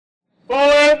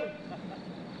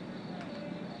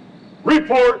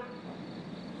Report.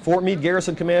 Fort Meade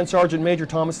Garrison Command Sergeant Major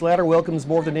Thomas Latter welcomes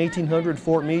more than 1,800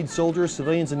 Fort Meade soldiers,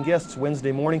 civilians, and guests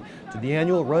Wednesday morning to the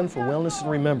annual Run for Wellness and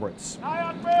Remembrance.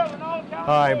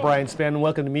 Hi, Brian Spann.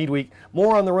 Welcome to Meade Week.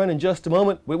 More on the run in just a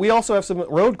moment. We also have some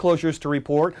road closures to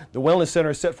report. The Wellness Center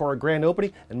is set for a grand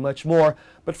opening and much more.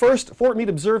 But first, Fort Meade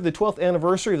observed the 12th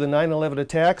anniversary of the 9/11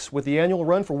 attacks with the annual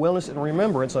Run for Wellness and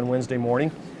Remembrance on Wednesday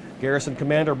morning. Garrison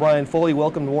Commander Brian Foley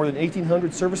welcomed more than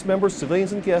 1,800 service members,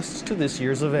 civilians, and guests to this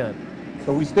year's event.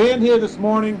 So we stand here this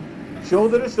morning,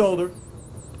 shoulder to shoulder,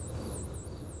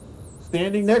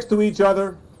 standing next to each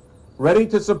other, ready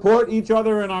to support each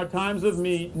other in our times of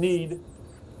need,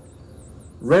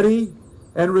 ready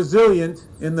and resilient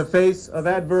in the face of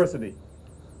adversity,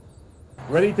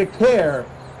 ready to care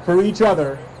for each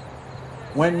other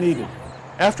when needed.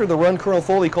 After the run, Colonel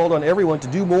Foley called on everyone to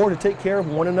do more to take care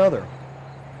of one another.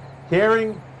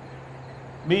 Caring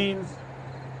means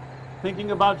thinking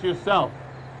about yourself.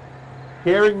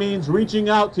 Caring means reaching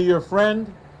out to your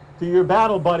friend, to your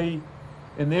battle buddy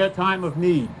in their time of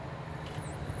need.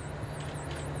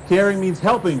 Caring means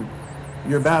helping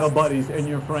your battle buddies and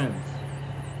your friends.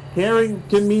 Caring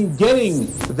can mean getting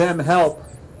them help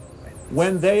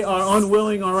when they are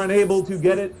unwilling or unable to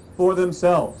get it for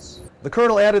themselves. The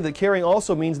Colonel added that caring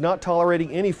also means not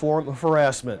tolerating any form of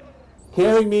harassment.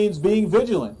 Caring means being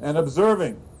vigilant and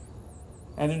observing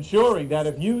and ensuring that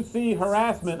if you see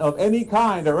harassment of any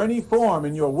kind or any form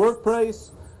in your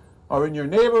workplace or in your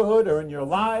neighborhood or in your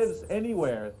lives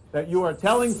anywhere, that you are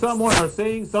telling someone or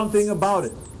saying something about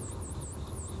it.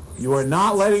 You are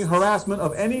not letting harassment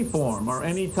of any form or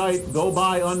any type go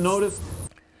by unnoticed.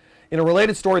 In a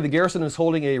related story, the Garrison is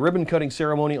holding a ribbon-cutting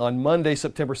ceremony on Monday,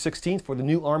 September 16th for the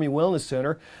new Army Wellness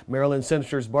Center. Maryland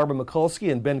Senators Barbara Mikulski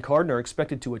and Ben Cardin are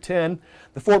expected to attend.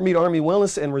 The Fort Meade Army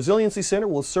Wellness and Resiliency Center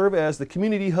will serve as the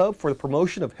community hub for the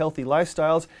promotion of healthy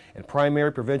lifestyles and primary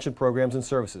prevention programs and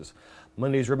services.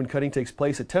 Monday's ribbon cutting takes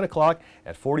place at 10 o'clock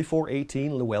at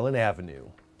 4418 Llewellyn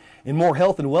Avenue. In more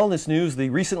health and wellness news, the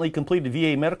recently completed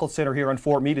VA Medical Center here on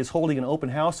Fort Meade is holding an open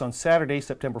house on Saturday,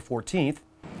 September 14th.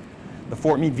 The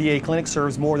Fort Meade VA Clinic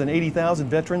serves more than 80,000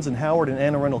 veterans in Howard and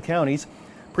Anne Arundel counties.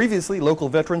 Previously, local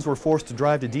veterans were forced to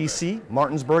drive to D.C.,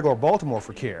 Martinsburg, or Baltimore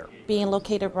for care. Being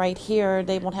located right here,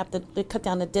 they won't have to cut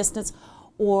down the distance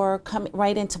or come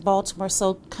right into Baltimore.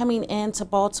 So coming into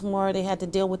Baltimore, they had to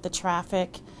deal with the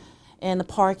traffic and the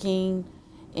parking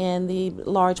and the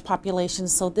large population.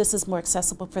 So this is more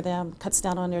accessible for them, cuts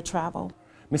down on their travel.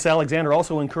 Ms. Alexander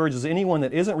also encourages anyone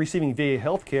that isn't receiving VA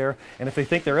health care, and if they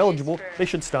think they're eligible, they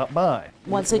should stop by.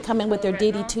 Once they come in with their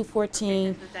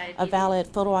DD-214, a valid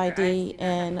photo ID,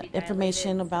 and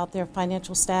information about their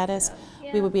financial status,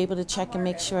 we will be able to check and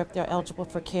make sure if they're eligible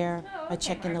for care by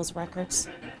checking those records.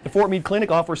 The Fort Meade Clinic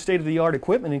offers state-of-the-art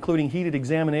equipment, including heated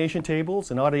examination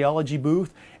tables, an audiology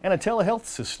booth, and a telehealth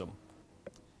system.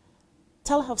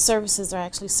 Telehealth services are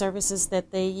actually services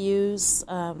that they use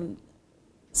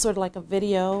sort of like a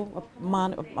video,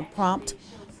 a prompt,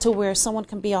 to where someone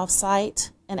can be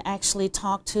off-site and actually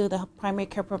talk to the primary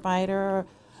care provider,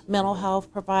 mental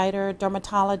health provider,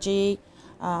 dermatology,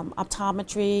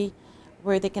 optometry,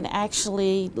 where they can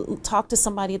actually talk to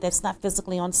somebody that's not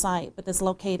physically on site, but that's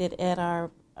located at our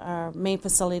main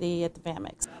facility at the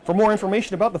VAMX. For more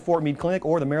information about the Fort Meade Clinic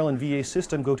or the Maryland VA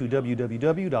system, go to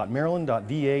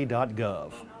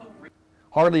www.maryland.va.gov.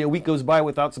 Hardly a week goes by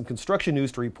without some construction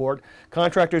news to report.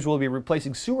 Contractors will be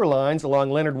replacing sewer lines along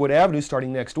Leonard Wood Avenue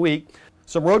starting next week.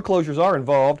 Some road closures are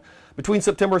involved. Between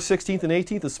September 16th and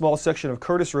 18th, a small section of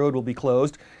Curtis Road will be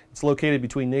closed. It's located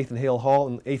between Nathan Hale Hall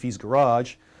and Afy's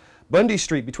Garage. Bundy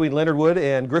Street between Leonard Wood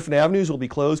and Griffin Avenues will be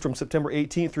closed from September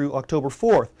 18th through October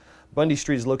 4th. Bundy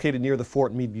Street is located near the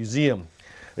Fort Meade Museum.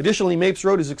 Additionally, Mapes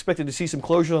Road is expected to see some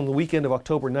closure on the weekend of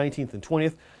October 19th and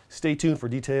 20th. Stay tuned for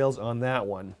details on that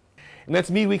one. And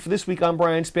that's Meade Week for this week. I'm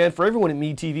Brian Spann. For everyone at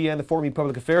Meade TV and the Fort Meade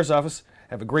Public Affairs Office,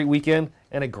 have a great weekend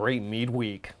and a great Meade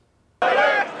Week.